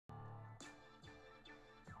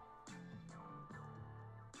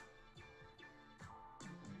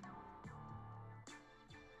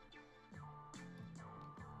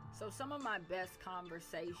So some of my best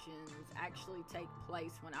conversations actually take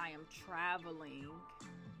place when I am traveling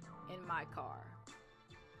in my car.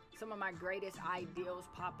 Some of my greatest ideals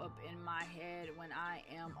pop up in my head when I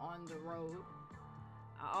am on the road.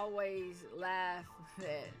 I always laugh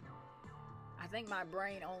that I think my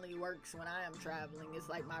brain only works when I am traveling. It's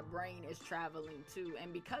like my brain is traveling too.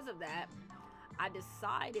 And because of that, I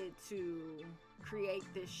decided to create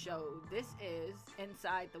this show. This is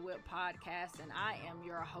Inside the Whip podcast, and I am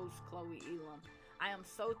your host, Chloe Elam. I am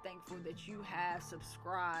so thankful that you have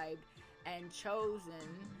subscribed and chosen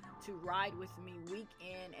to ride with me week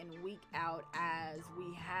in and week out as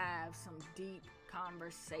we have some deep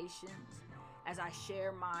conversations, as I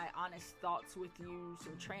share my honest thoughts with you,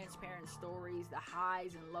 some transparent stories, the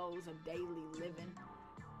highs and lows of daily living,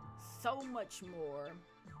 so much more.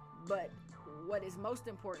 But what is most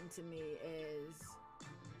important to me is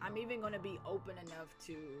I'm even going to be open enough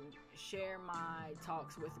to share my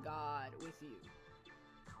talks with God with you.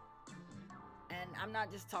 And I'm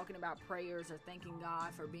not just talking about prayers or thanking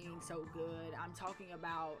God for being so good. I'm talking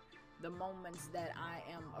about the moments that I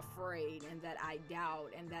am afraid and that I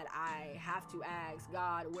doubt and that I have to ask,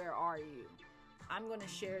 God, where are you? I'm going to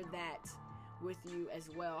share that with you as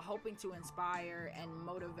well, hoping to inspire and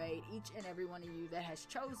motivate each and every one of you that has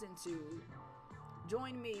chosen to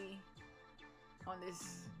join me on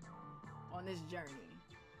this journey.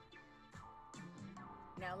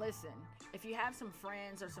 Now listen, if you have some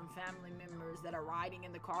friends or some family members that are riding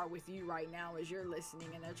in the car with you right now as you're listening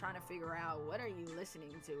and they're trying to figure out what are you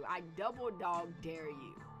listening to, I double dog dare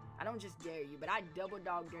you. I don't just dare you, but I double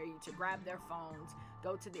dog dare you to grab their phones,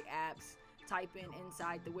 go to the apps, type in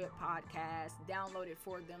Inside the Whip podcast, download it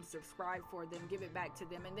for them, subscribe for them, give it back to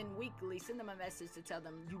them, and then weekly send them a message to tell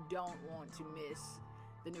them you don't want to miss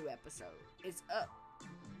the new episode. It's up,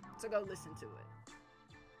 so go listen to it.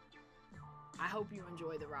 I hope you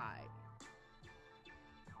enjoy the ride.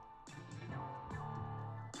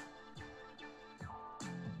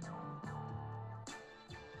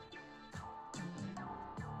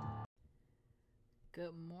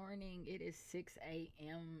 Good morning. It is 6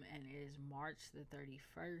 a.m. and it is March the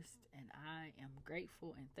 31st, and I am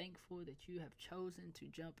grateful and thankful that you have chosen to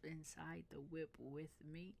jump inside the whip with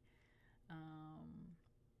me.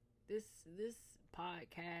 This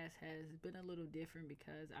podcast has been a little different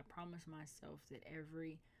because I promised myself that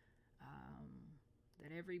every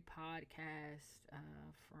podcast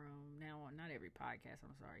from now on, not every podcast,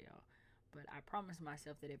 I'm sorry y'all, but I promised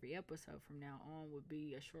myself that every episode from now on would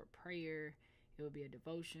be a short prayer. It would be a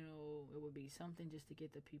devotional. It would be something just to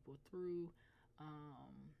get the people through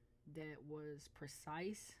that was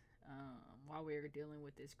precise while we were dealing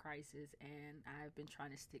with this crisis. And I've been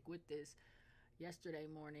trying to stick with this. Yesterday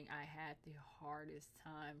morning, I had the hardest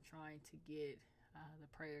time trying to get the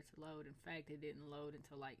prayer to load. In fact, it didn't load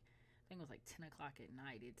until I think it was 10 o'clock at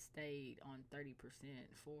night. It stayed on 30%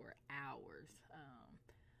 for hours.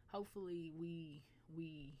 Hopefully we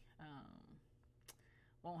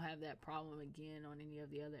won't have that problem again on any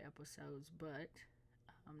of the other episodes, but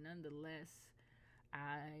nonetheless,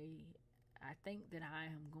 I think that I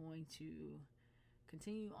am going to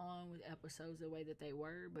continue on with episodes the way that they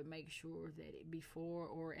were, but make sure that before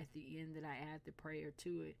or at the end that I add the prayer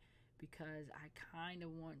to it, because I kind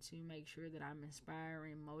of want to make sure that I'm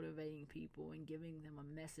inspiring, motivating people, and giving them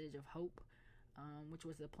a message of hope, which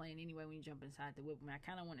was the plan anyway when you jump inside the whip. I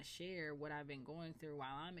kind of want to share what I've been going through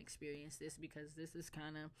while I'm experiencing this, because this is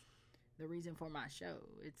kind of the reason for my show.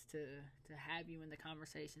 It's to have you in the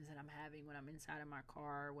conversations that I'm having when I'm inside of my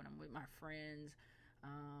car, when I'm with my friends,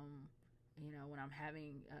 when I'm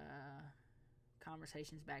having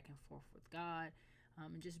conversations back and forth with God,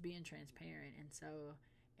 and just being transparent. And so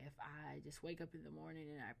if I just wake up in the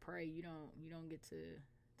morning and I pray, you don't get to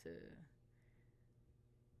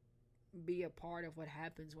be a part of what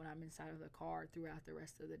happens when I'm inside of the car throughout the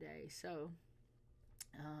rest of the day. So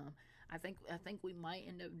I think we might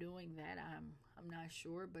end up doing that. I'm not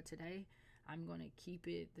sure, but today I'm going to keep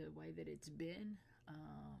it the way that it's been.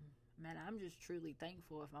 Man, I'm just truly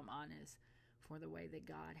thankful, if I'm honest, for the way that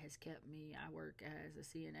God has kept me. I work as a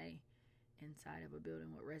CNA inside of a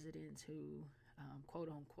building with residents who, quote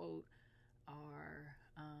unquote, are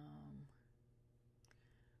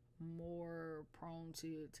more prone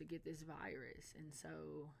to get this virus. And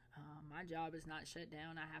so my job is not shut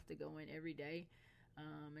down. I have to go in every day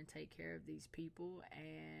and take care of these people.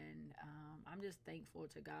 And I'm just thankful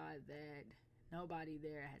to God that nobody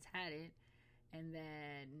there has had it, and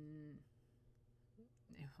that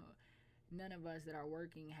none of us that are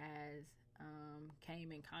working has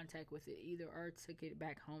came in contact with it either, or took it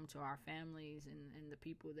back home to our families and the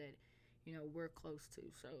people that we're close to.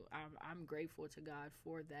 So I'm grateful to God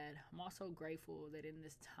for that. I'm also grateful that in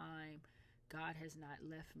this time, God has not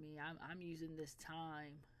left me. I'm using this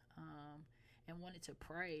time and wanted to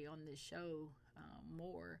pray on this show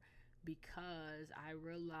more, because I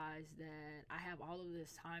realized that I have all of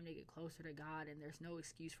this time to get closer to God, and there's no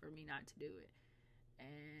excuse for me not to do it.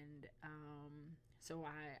 And so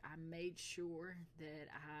I made sure that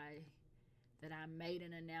I made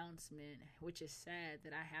an announcement, which is sad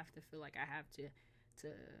that I have to feel like I have to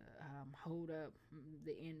hold up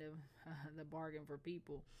the end of the bargain for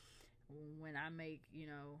people when I make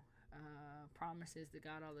promises to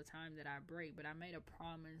God all the time that I break. But I made a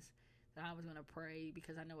promise that I was going to pray,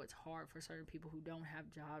 because I know it's hard for certain people who don't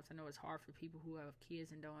have jobs. I know it's hard for people who have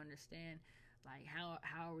kids and don't understand, like, how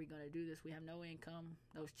are we going to do this? We have no income.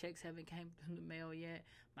 Those checks haven't came through the mail yet.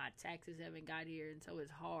 My taxes haven't got here, and so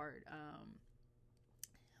it's hard.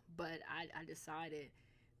 But I decided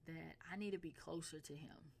that I need to be closer to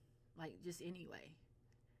him, like, just anyway.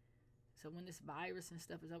 So when this virus and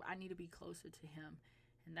stuff is over, I need to be closer to him.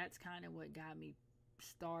 And that's kind of what got me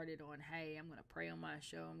started on, hey, I'm going to pray on my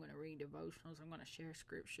show. I'm going to read devotionals. I'm going to share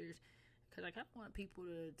scriptures. Because I kind of want people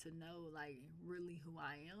to know, like, really who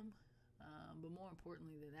I am. But more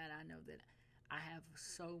importantly than that, I know that I have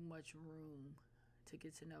so much room to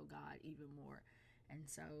get to know God even more. And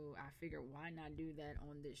so I figured, why not do that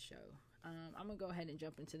on this show? I'm going to go ahead and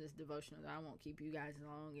jump into this devotional. I won't keep you guys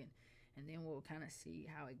long, and then we'll kind of see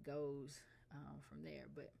how it goes from there.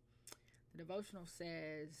 But the devotional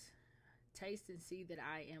says, taste and see that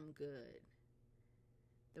I am good.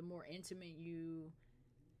 The more intimate you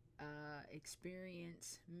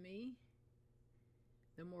experience me,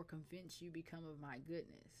 the more convinced you become of my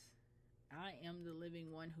goodness. I am the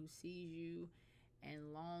living one who sees you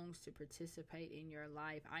and longs to participate in your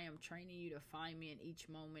life. I am training you to find me in each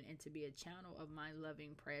moment and to be a channel of my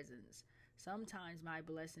loving presence. Sometimes my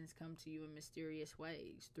blessings come to you in mysterious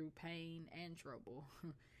ways, through pain and trouble.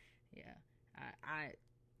 Yeah,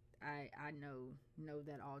 I know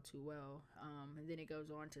that all too well. And then it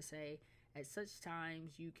goes on to say, at such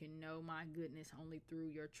times you can know my goodness only through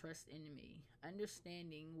your trust in me.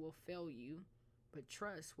 Understanding will fail you, but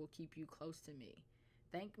trust will keep you close to me.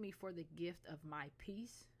 Thank me for the gift of my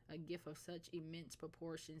peace, a gift of such immense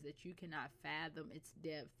proportions that you cannot fathom its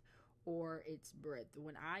depth or its breadth.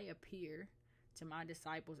 When I appear to my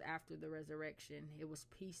disciples after the resurrection, it was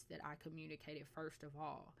peace that I communicated first of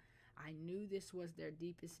all. I knew this was their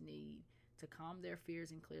deepest need, to calm their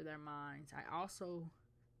fears and clear their minds. I also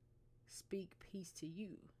speak peace to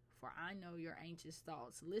you, for I know your anxious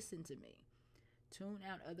thoughts. Listen to me. Tune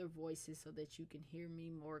out other voices so that you can hear me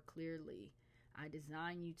more clearly. I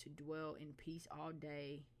design you to dwell in peace all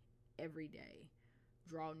day, every day.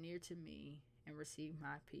 Draw near to me and receive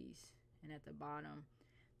my peace. And at the bottom,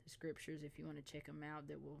 the scriptures, if you want to check them out,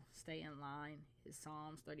 that will stay in line, is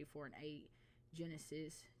Psalms 34 and 8,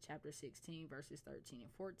 Genesis chapter 16, verses 13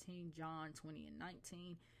 and 14, John 20 and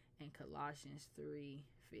 19, and Colossians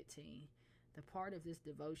 3:15. The part of this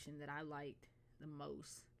devotion that I liked the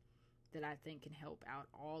most, that I think can help out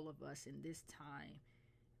all of us in this time,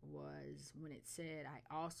 was when it said,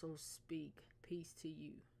 I also speak peace to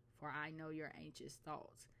you, for I know your anxious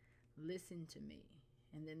thoughts. Listen to me.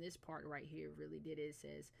 And then this part right here really did it. It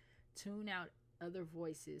says, tune out other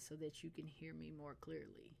voices so that you can hear me more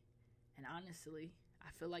clearly. And honestly, I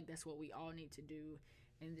feel like that's what we all need to do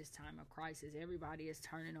in this time of crisis. Everybody is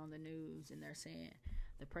turning on the news and they're saying,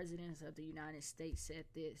 the presidents of the United States said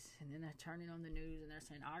this, and then they're turning on the news and they're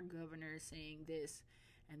saying, our governor is saying this.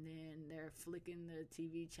 And then they're flicking the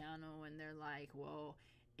TV channel and they're like, well,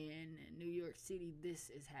 in New York City, this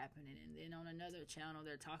is happening. And then on another channel,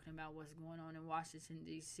 they're talking about what's going on in Washington,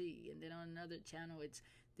 D.C. And then on another channel, it's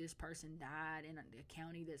this person died in a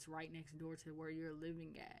county that's right next door to where you're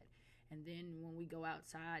living at. And then when we go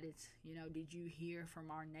outside, it's, did you hear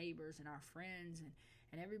from our neighbors and our friends?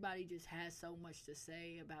 And everybody just has so much to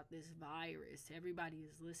say about this virus. Everybody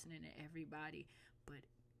is listening to everybody. But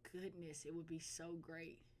goodness, it would be so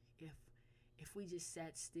great if we just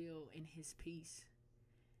sat still in his peace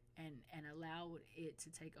and allowed it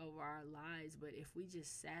to take over our lives. But if we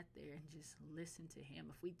just sat there and just listened to him,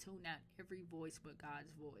 if we tuned out every voice but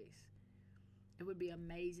God's voice, it would be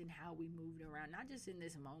amazing how we moved around, not just in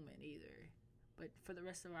this moment either, but for the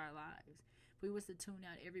rest of our lives. If we was to tune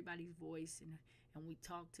out everybody's voice and we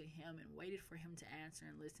talked to him and waited for him to answer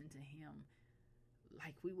and listen to him,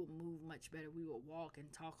 like, we will move much better. We will walk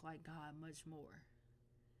and talk like God much more.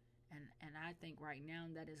 And I think right now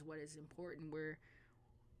that is what is important.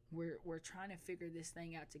 We're trying to figure this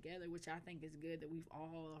thing out together, which I think is good, that we've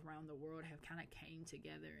all around the world have kind of came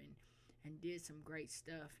together and did some great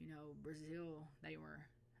stuff. Brazil, they were,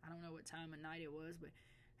 I don't know what time of night it was, but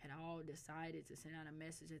had all decided to send out a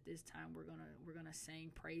message at this time. We're gonna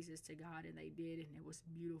sing praises to God, and they did, and it was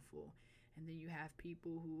beautiful. And then you have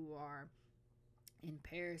people who are in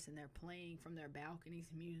Paris and they're playing from their balconies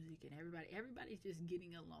music, and everybody's just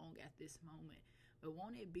getting along at this moment. But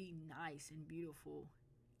won't it be nice and beautiful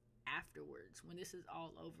afterwards, when this is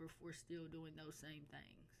all over, if we're still doing those same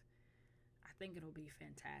things? I think it'll be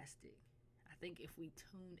fantastic. I think if we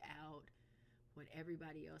tuned out what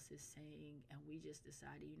everybody else is saying and we just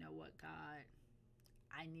decided, you know what, God,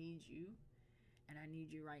 I need you, and I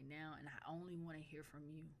need you right now, and I only want to hear from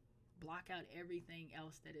you. Block out everything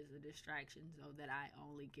else that is a distraction so that I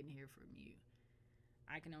only can hear from you.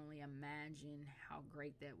 I can only imagine how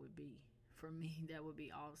great that would be. For me, that would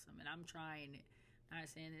be awesome, and I'm trying it. Not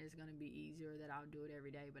saying that it's going to be easy or that I'll do it every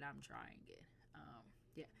day, but I'm trying it.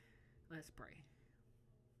 Yeah, let's pray.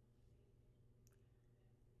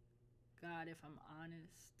 God, if I'm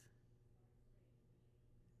honest,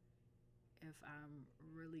 if I'm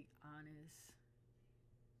really honest,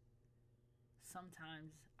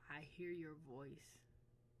 sometimes I hear your voice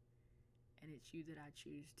and it's you that I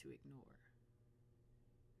choose to ignore.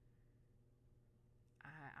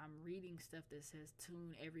 I'm reading stuff that says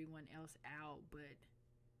tune everyone else out, but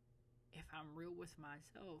if I'm real with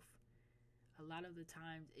myself, a lot of the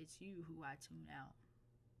times it's you who I tune out.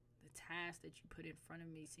 The task that you put in front of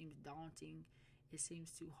me seems daunting. It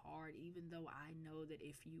seems too hard, even though I know that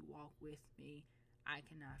if you walk with me, I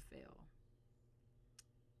cannot fail.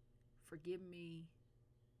 Forgive me,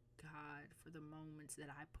 God, for the moments that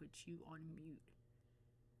I put you on mute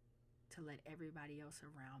to let everybody else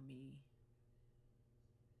around me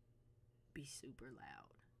be super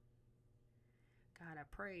loud. God, I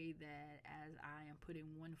pray that as I am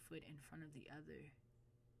putting one foot in front of the other,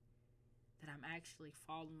 that I'm actually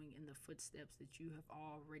following in the footsteps that you have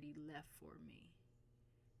already left for me.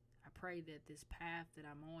 I pray that this path that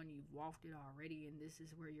I'm on, you've walked it already, and this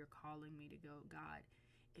is where you're calling me to go. God,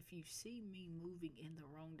 if you see me moving in the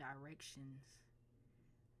wrong directions,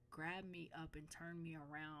 grab me up and turn me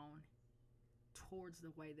around towards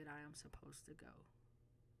the way that I am supposed to go.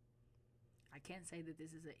 I can't say that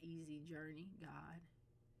this is an easy journey, God.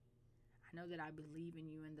 I know that I believe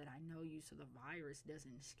in you and that I know you, so the virus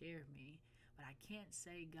doesn't scare me. But I can't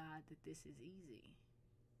say, God, that this is easy,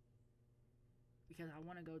 because I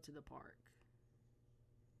want to go to the park.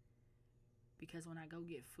 Because when I go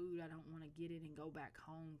get food, I don't want to get it and go back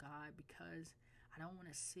home, God, because I don't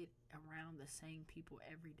want to sit around the same people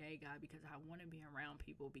every day, God, because I want to be around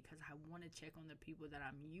people, because I want to check on the people that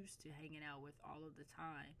I'm used to hanging out with all of the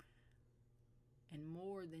time. And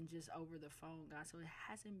more than just over the phone, God. So it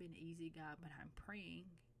hasn't been easy, God, but I'm praying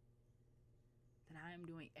that I am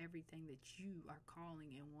doing everything that you are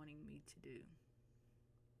calling and wanting me to do.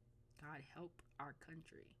 God, help our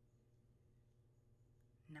country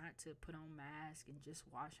not to put on masks and just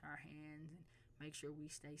wash our hands and make sure we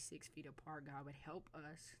stay 6 feet apart, God, but help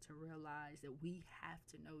us to realize that we have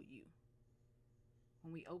to know you.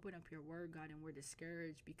 When we open up your word, God, and we're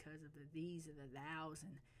discouraged because of the these and the thous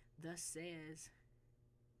and thus says,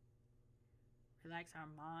 relax our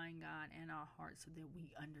mind, God, and our hearts so that we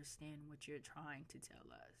understand what you're trying to tell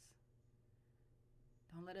us.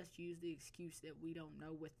 Don't let us use the excuse that we don't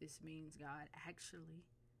know what this means, God. Actually,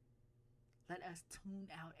 let us tune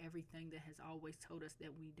out everything that has always told us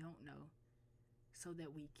that we don't know so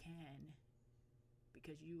that we can,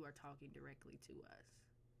 because you are talking directly to us.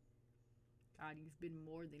 God, you've been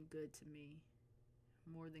more than good to me,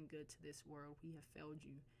 more than good to this world. We have failed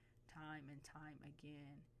you time and time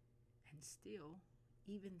again. And still,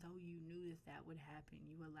 even though you knew that that would happen,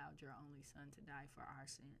 you allowed your only son to die for our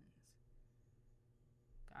sins.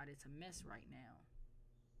 God, it's a mess right now.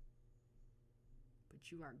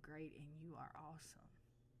 But you are great and you are awesome.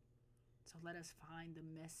 So let us find the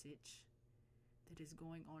message that is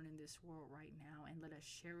going on in this world right now, and let us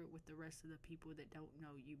share it with the rest of the people that don't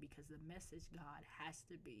know you, because the message, God, has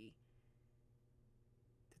to be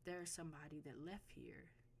that there is somebody that left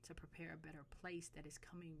here to prepare a better place that is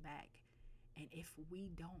coming back. And if we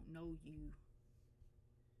don't know you,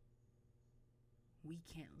 we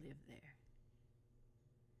can't live there.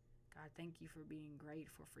 God, thank you for being great,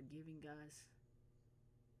 for forgiving us,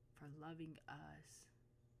 for loving us,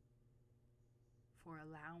 for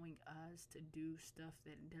allowing us to do stuff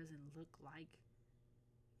that doesn't look like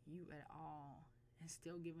you at all, and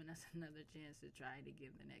still giving us another chance to try it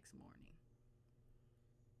again the next morning.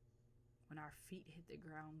 When our feet hit the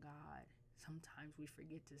ground, God, sometimes we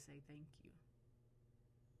forget to say thank you.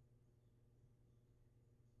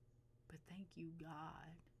 But thank you,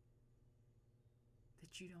 God, that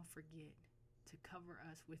that you don't forget to cover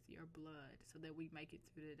us with your blood so that we make it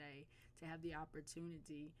through the day, to have the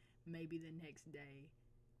opportunity maybe the next day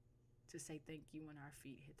to say thank you when our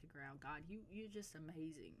feet hit the ground. God, you're just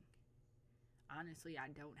amazing. Honestly,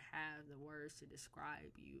 I don't have the words to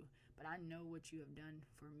describe you, but I know what you have done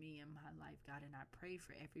for me in my life, God, and I pray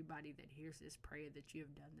for everybody that hears this prayer that you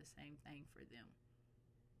have done the same thing for them.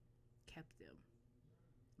 Kept them,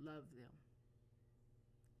 loved them,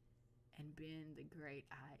 and been the great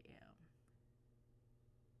I am.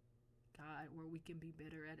 God, where we can be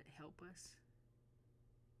better at it, help us.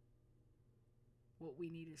 What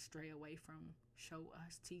we need to stray away from, show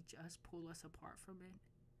us, teach us, pull us apart from it.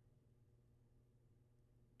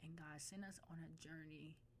 And God, send us on a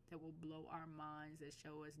journey that will blow our minds, that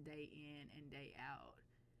show us day in and day out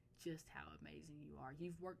just how amazing you are.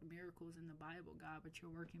 You've worked miracles in the Bible, God, but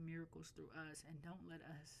you're working miracles through us. And don't let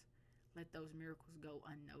those miracles go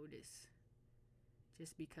unnoticed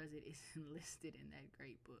just because it isn't listed in that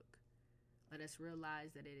great book. Let us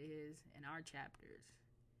realize that it is in our chapters.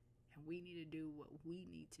 And we need to do what we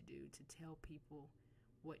need to do to tell people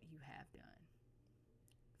what you have done.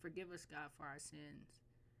 Forgive us, God, for our sins.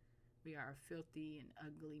 We are a filthy and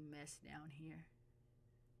ugly mess down here.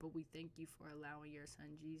 But we thank you for allowing your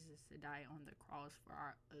son Jesus to die on the cross for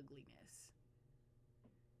our ugliness.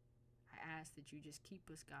 I ask that you just keep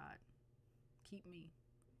us, God. Keep me.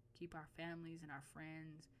 Keep our families and our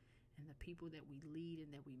friends and the people that we lead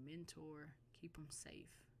and that we mentor. Keep them safe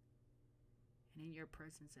and in your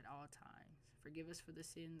presence at all times. Forgive us for the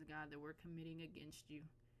sins, God, that we're committing against you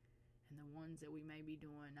and the ones that we may be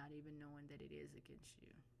doing not even knowing that it is against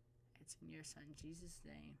you. It's in your son Jesus'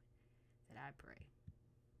 name that I pray.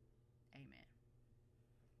 Amen.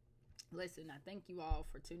 Listen, I thank you all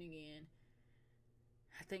for tuning in.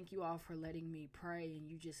 I thank you all for letting me pray and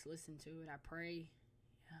you just listen to it. I pray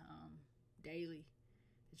daily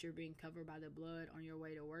that you're being covered by the blood on your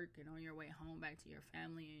way to work and on your way home back to your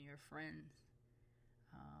family and your friends.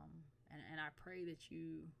 And I pray that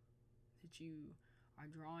you are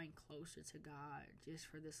drawing closer to God just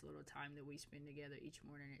for this little time that we spend together each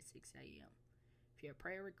morning at 6 a.m. If you have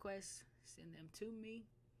prayer requests, send them to me.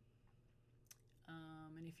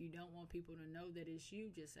 And if you don't want people to know that it's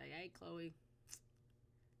you, just say, hey, Chloe,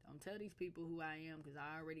 don't tell these people who I am because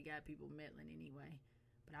I already got people meddling anyway.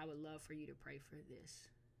 But I would love for you to pray for this.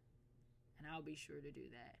 And I'll be sure to do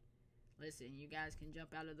that. Listen, you guys can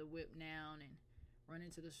jump out of the whip now and run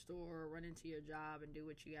into the store, run into your job and do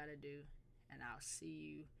what you got to do. And I'll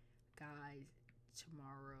see you guys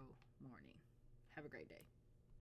tomorrow morning. Have a great day.